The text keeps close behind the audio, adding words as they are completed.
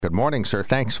Good morning, sir.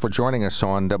 Thanks for joining us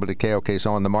on WKOK's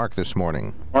On the Mark this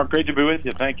morning. Mark, great to be with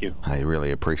you. Thank you. I really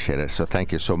appreciate it, so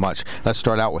thank you so much. Let's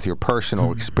start out with your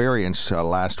personal experience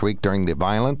last week during the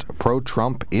violent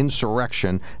pro-Trump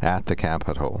insurrection at the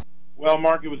Capitol. Well,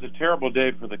 Mark, it was a terrible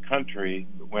day for the country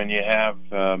when you have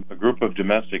a group of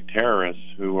domestic terrorists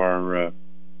who are,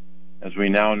 as we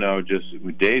now know, just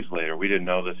days later, we didn't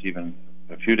know this even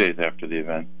a few days after the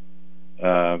event,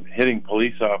 hitting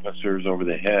police officers over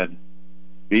the head,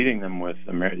 beating them with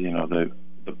the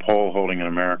pole holding an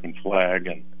American flag,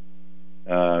 and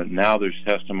now there's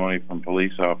testimony from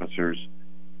police officers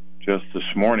just this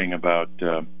morning about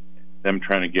them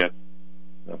trying to get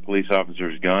a police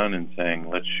officer's gun and saying,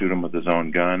 let's shoot him with his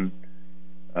own gun.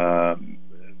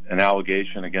 An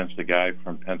allegation against a guy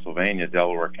from Pennsylvania,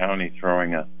 Delaware County,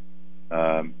 throwing a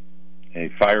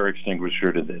fire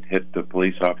extinguisher that hit the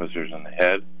police officers in the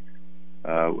head.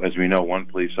 As we know, one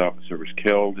police officer was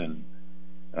killed, and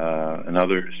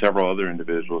several other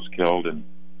individuals killed, and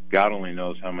God only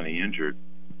knows how many injured.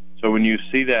 So when you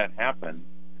see that happen,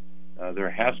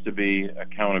 there has to be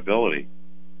accountability,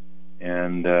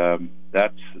 and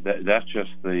that's just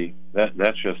the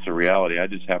reality. I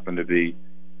just happen to be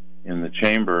in the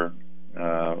chamber,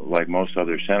 like most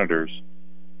other senators,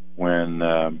 when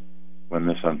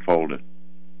this unfolded.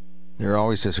 There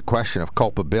always is a question of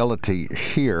culpability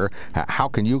here. How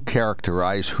can you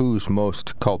characterize who's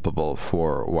most culpable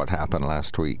for what happened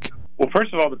last week? Well,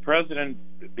 first of all, the president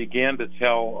began to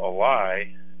tell a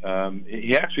lie.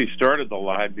 He actually started the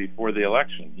lie before the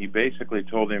election. He basically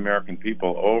told the American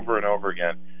people over and over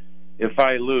again, if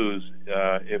I lose,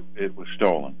 it was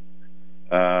stolen.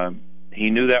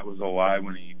 He knew that was a lie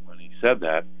when he said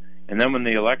that. And then when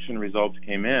the election results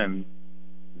came in,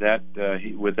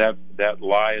 with that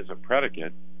lie as a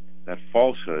predicate, that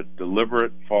falsehood,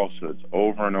 deliberate falsehoods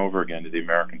over and over again to the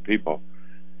American people,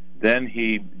 then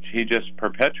he just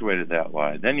perpetuated that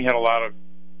lie. Then you had a lot of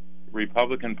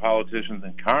Republican politicians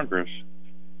in Congress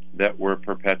that were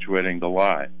perpetuating the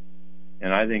lie.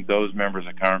 And I think those members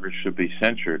of Congress should be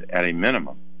censured at a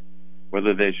minimum.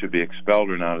 Whether they should be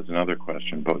expelled or not is another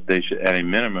question, but they should, at a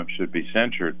minimum, should be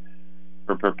censured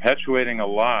for perpetuating a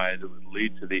lie that would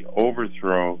lead to the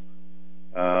overthrow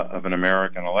of an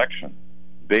American election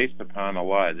based upon a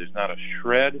lie. There's not a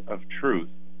shred of truth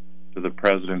to the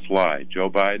president's lie. Joe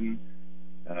Biden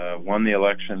won the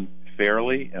election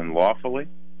fairly and lawfully,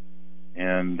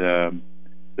 and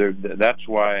that's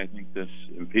why I think this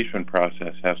impeachment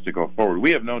process has to go forward.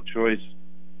 We have no choice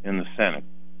in the Senate.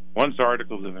 Once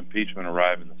articles of impeachment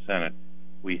arrive in the Senate,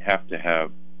 we have to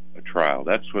have a trial.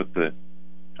 That's what the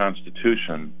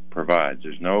Constitution provides.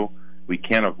 We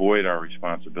can't avoid our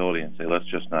responsibility and say, let's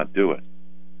just not do it.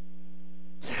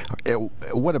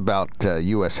 What about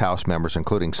U.S. House members,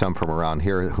 including some from around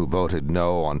here, who voted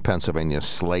no on Pennsylvania's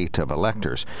slate of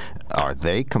electors? Are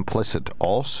they complicit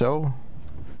also?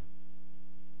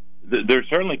 They're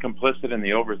certainly complicit in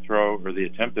the overthrow or the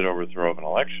attempted overthrow of an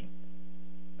election.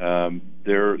 If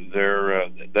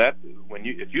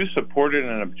you supported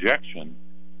an objection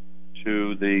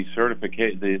to the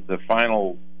certification, the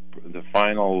final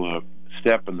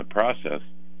step in the process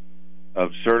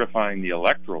of certifying the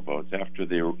electoral votes after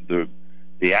the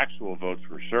actual votes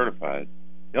were certified,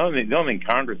 the only thing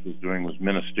Congress was doing was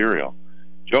ministerial.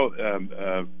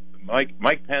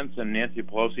 Mike Pence and Nancy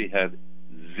Pelosi had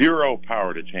zero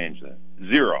power to change that.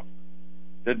 Zero.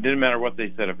 It didn't matter what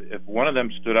they said. If one of them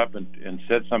stood up and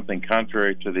said something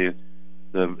contrary to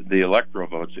the electoral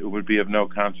votes, it would be of no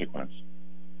consequence.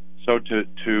 So to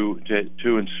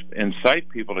incite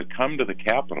people to come to the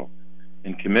Capitol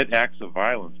and commit acts of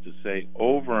violence, to say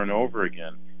over and over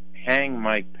again, hang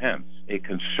Mike Pence, a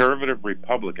conservative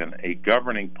Republican, a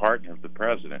governing partner of the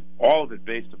president, all of it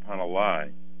based upon a lie,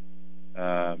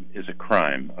 is a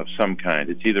crime of some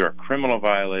kind. It's either a criminal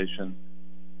violation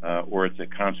or it's a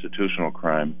constitutional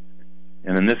crime.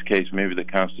 And in this case, maybe the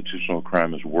constitutional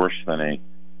crime is worse than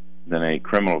a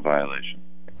criminal violation.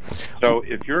 So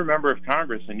if you're a member of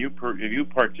Congress and if you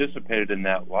participated in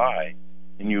that lie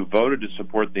and you voted to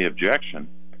support the objection,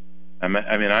 I'm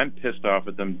pissed off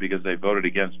at them because they voted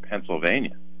against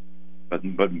Pennsylvania. But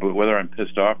whether I'm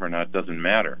pissed off or not doesn't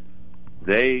matter.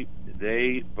 They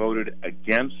voted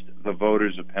against the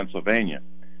voters of Pennsylvania,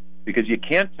 because you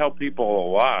can't tell people a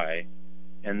lie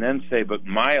and then say, but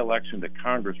my election to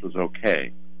Congress was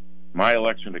okay. My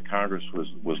election to Congress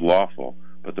was lawful,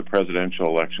 but the presidential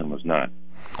election was not.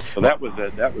 So that was a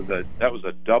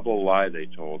double lie they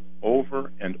told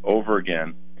over and over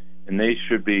again, and they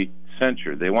should be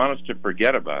censured. They want us to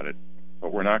forget about it,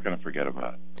 but we're not going to forget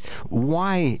about it.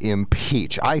 Why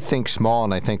impeach? I think small,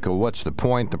 and I think, what's the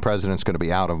point? The president's going to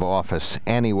be out of office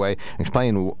anyway.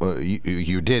 Explain,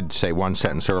 you did say one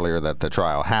sentence earlier that the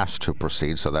trial has to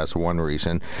proceed, so that's one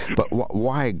reason. But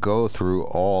why go through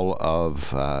all of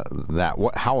that?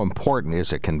 How important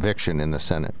is a conviction in the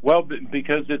Senate? Well,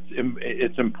 because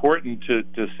it's important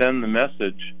to send the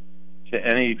message to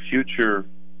any future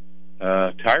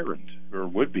tyrant or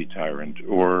would-be tyrant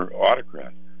or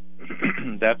autocrat.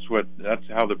 That's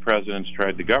how the president's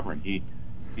tried to govern. He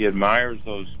admires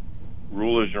those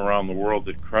rulers around the world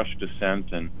that crush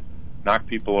dissent and knock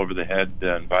people over the head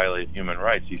and violate human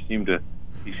rights. He seemed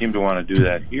to want to do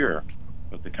that here,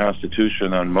 but the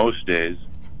Constitution on most days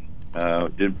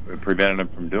prevented him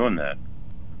from doing that.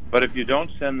 But if you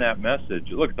don't send that message,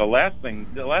 look, the last thing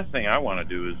I want to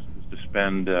do is to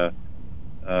spend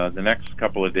the next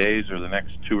couple of days or the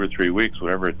next 2 or 3 weeks,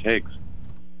 whatever it takes,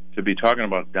 to be talking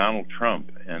about Donald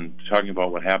Trump and talking about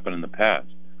what happened in the past.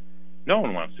 No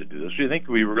one wants to do this. Do you think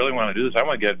we really want to do this? I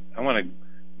want to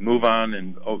move on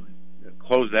and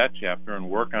close that chapter and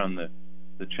work on the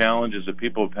challenges that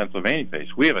people of Pennsylvania face.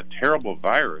 We have a terrible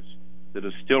virus that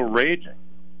is still raging.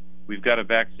 We've got a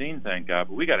vaccine, thank God,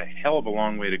 but we got a hell of a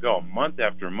long way to go, month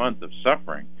after month of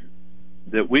suffering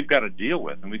that we've got to deal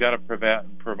with, and we've got to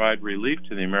provide relief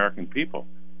to the American people,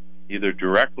 either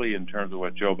directly in terms of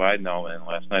what Joe Biden outlined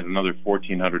last night, another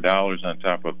 $1,400 on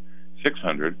top of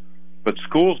 $600. But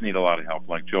schools need a lot of help,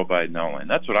 like Joe Biden outlined.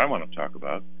 That's what I want to talk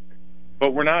about.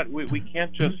 But we're not. We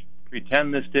can't just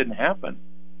pretend this didn't happen.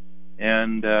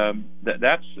 And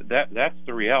that's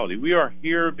the reality. We are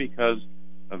here because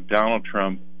of Donald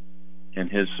Trump and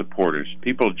his supporters.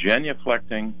 People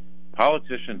genuflecting,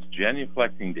 politicians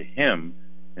genuflecting to him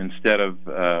instead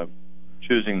of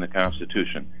choosing the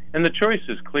Constitution. And the choice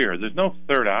is clear. There's no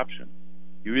third option.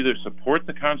 You either support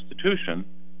the Constitution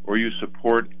or you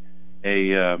support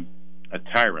a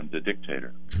tyrant, a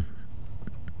dictator.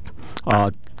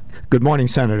 Good morning,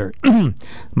 Senator.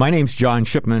 My name's John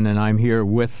Shipman, and I'm here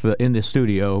in the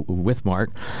studio with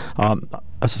Mark.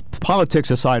 Politics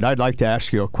aside, I'd like to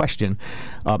ask you a question.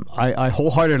 I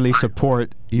wholeheartedly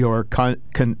support your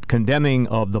condemning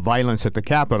of the violence at the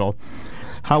Capitol.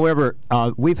 However,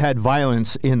 we've had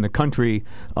violence in the country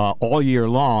all year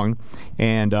long,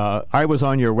 and I was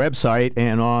on your website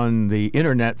and on the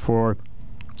internet for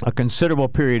a considerable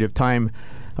period of time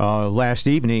last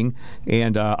evening,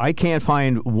 and I can't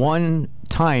find one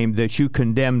time that you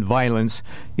condemned violence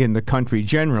in the country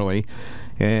generally.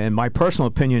 And my personal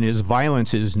opinion is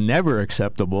violence is never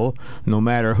acceptable, no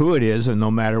matter who it is and no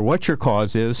matter what your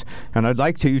cause is. And I'd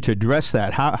like you to address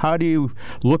that. How do you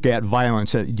look at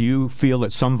violence? Do you feel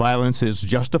that some violence is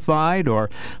justified, or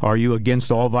are you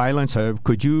against all violence?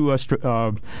 Could you sort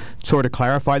of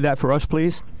clarify that for us,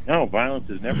 please? No, violence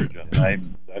is never justified.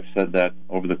 I've said that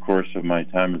over the course of my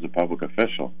time as a public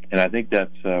official. And I think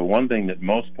that's one thing that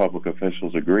most public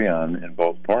officials agree on in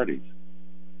both parties.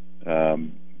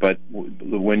 But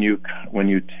when you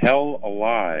tell a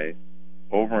lie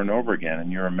over and over again,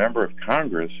 and you're a member of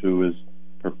Congress who is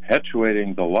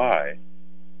perpetuating the lie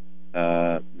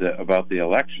about the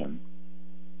election,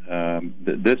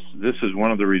 this is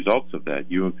one of the results of that.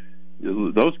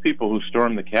 Those people who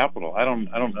stormed the Capitol, I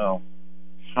don't know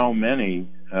how many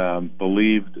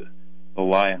believed the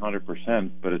lie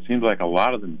 100%, but it seems like a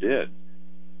lot of them did,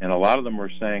 and a lot of them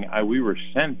were saying, "We were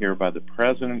sent here by the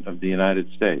President of the United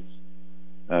States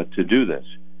to do this,"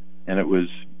 and it was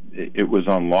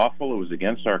unlawful. It was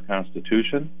against our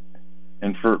Constitution,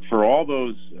 and for all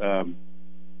those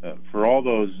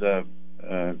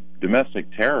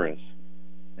domestic terrorists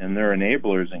and their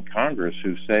enablers in Congress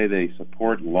who say they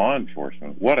support law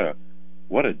enforcement, what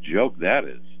a joke that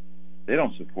is. They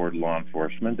don't support law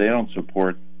enforcement. They don't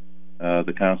support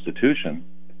the Constitution.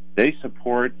 They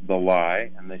support the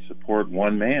lie, and they support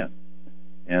one man.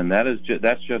 And I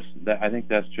think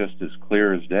that's just as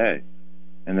clear as day.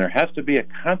 And there has to be a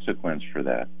consequence for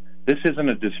that. This isn't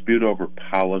a dispute over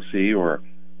policy or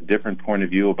a different point of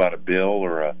view about a bill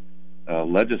or a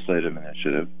legislative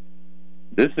initiative.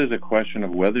 This is a question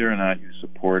of whether or not you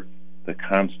support the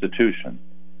Constitution.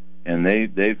 And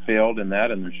they failed in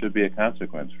that, and there should be a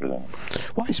consequence for that.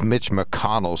 Why is Mitch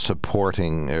McConnell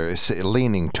supporting or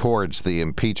leaning towards the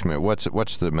impeachment?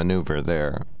 What's the maneuver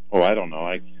there? Oh, I don't know.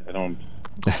 I don't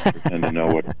pretend to know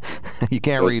what. You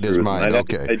can't read his mind.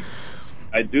 Okay.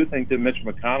 I do think that Mitch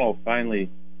McConnell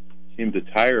finally seemed to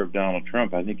tire of Donald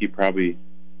Trump. I think he probably,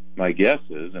 my guess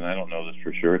is, and I don't know this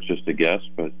for sure, it's just a guess,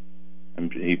 but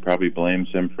he probably blames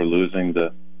him for losing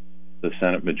the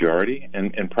Senate majority,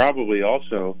 and probably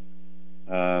also,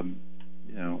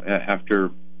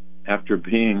 after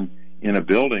being in a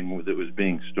building that was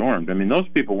being stormed. I mean, those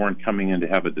people weren't coming in to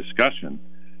have a discussion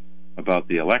about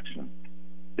the election.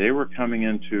 They were coming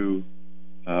in to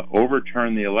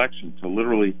overturn the election, to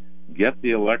literally get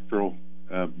the electoral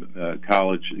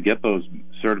college, get those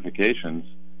certifications,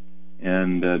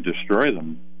 and destroy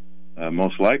them,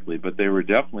 most likely. But they were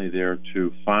definitely there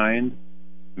to find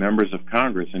members of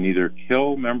Congress and either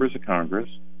kill members of Congress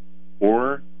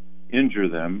or injure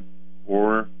them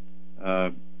or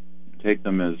take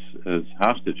them as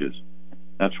hostages.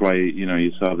 That's why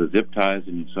you saw the zip ties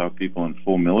and you saw people in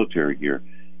full military gear.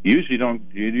 You usually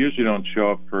don't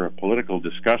show up for a political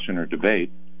discussion or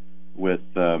debate with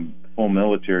full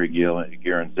military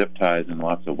gear and zip ties and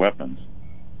lots of weapons.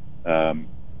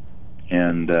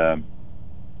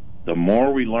 The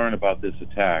more we learn about this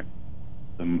attack,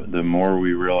 the more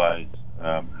we realize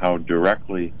how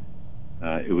directly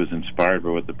it was inspired by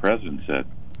what the president said.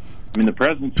 I mean, the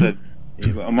president said,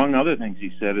 among other things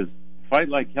he said, is fight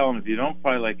like hell, and if you don't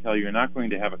fight like hell, you're not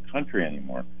going to have a country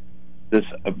anymore.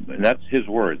 That's his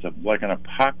words, like an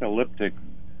apocalyptic,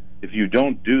 if you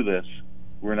don't do this,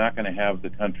 we're not going to have the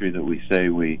country that we say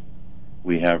we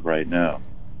have right now.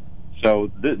 So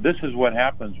this is what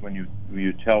happens when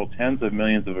you tell tens of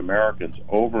millions of Americans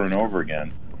over and over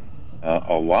again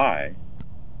a lie,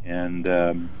 and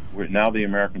now the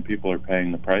American people are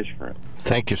paying the price for it.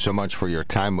 Thank you so much for your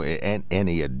time.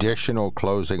 Any additional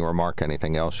closing remark,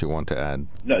 anything else you want to add?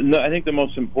 No, I think the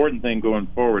most important thing going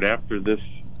forward after this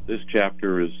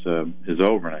chapter is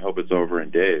over, and I hope it's over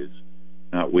in days,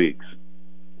 not weeks.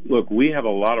 Look, we have a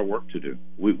lot of work to do.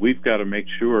 We've got to make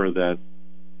sure that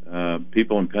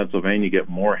people in Pennsylvania get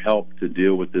more help to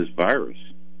deal with this virus.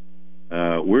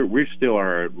 We still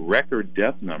are at record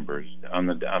death numbers on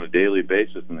a daily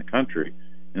basis in the country,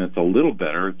 and it's a little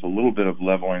better. It's a little bit of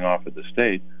leveling off at the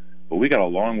state, but we got a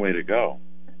long way to go.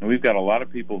 And we've got a lot of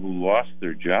people who lost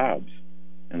their jobs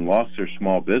and lost their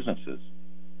small businesses,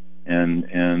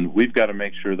 and we've got to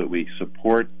make sure that we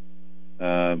support.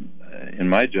 In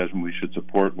my judgment, we should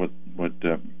support what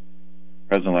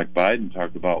President-elect Biden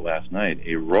talked about last night: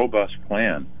 a robust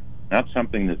plan, not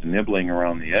something that's nibbling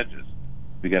around the edges.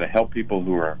 We got to help people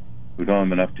who don't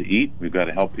have enough to eat. We've got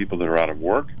to help people that are out of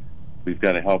work. We've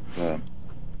got to help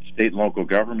state and local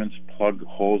governments plug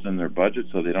holes in their budget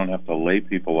so they don't have to lay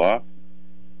people off.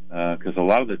 Because a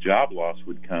lot of the job loss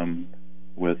would come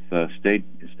with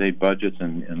state budgets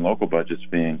and local budgets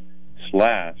being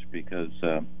slashed because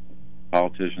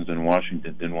politicians in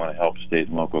Washington didn't want to help state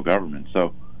and local governments.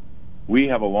 So we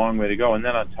have a long way to go. And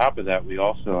then on top of that, we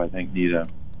also, I think, need a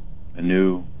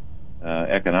new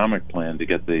economic plan to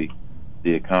get the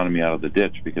economy out of the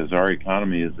ditch, because our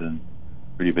economy is in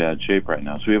pretty bad shape right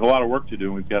now. So we have a lot of work to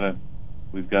do, and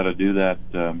we've got to do that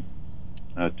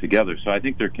together. So I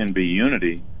think there can be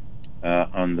unity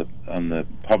on the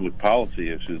public policy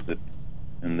issues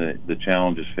and the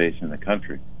challenges facing the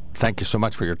country. Thank you so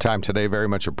much for your time today. Very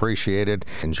much appreciated.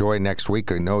 Enjoy next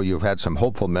week. I know you've had some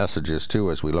hopeful messages,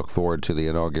 too, as we look forward to the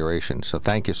inauguration. So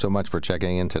thank you so much for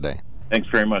checking in today. Thanks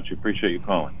very much. Appreciate you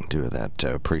calling. Do that.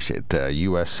 Appreciate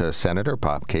U.S. Senator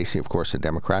Bob Casey, of course, a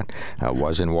Democrat,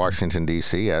 was in Washington,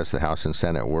 D.C., as the House and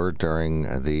Senate were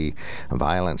during the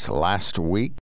violence last week.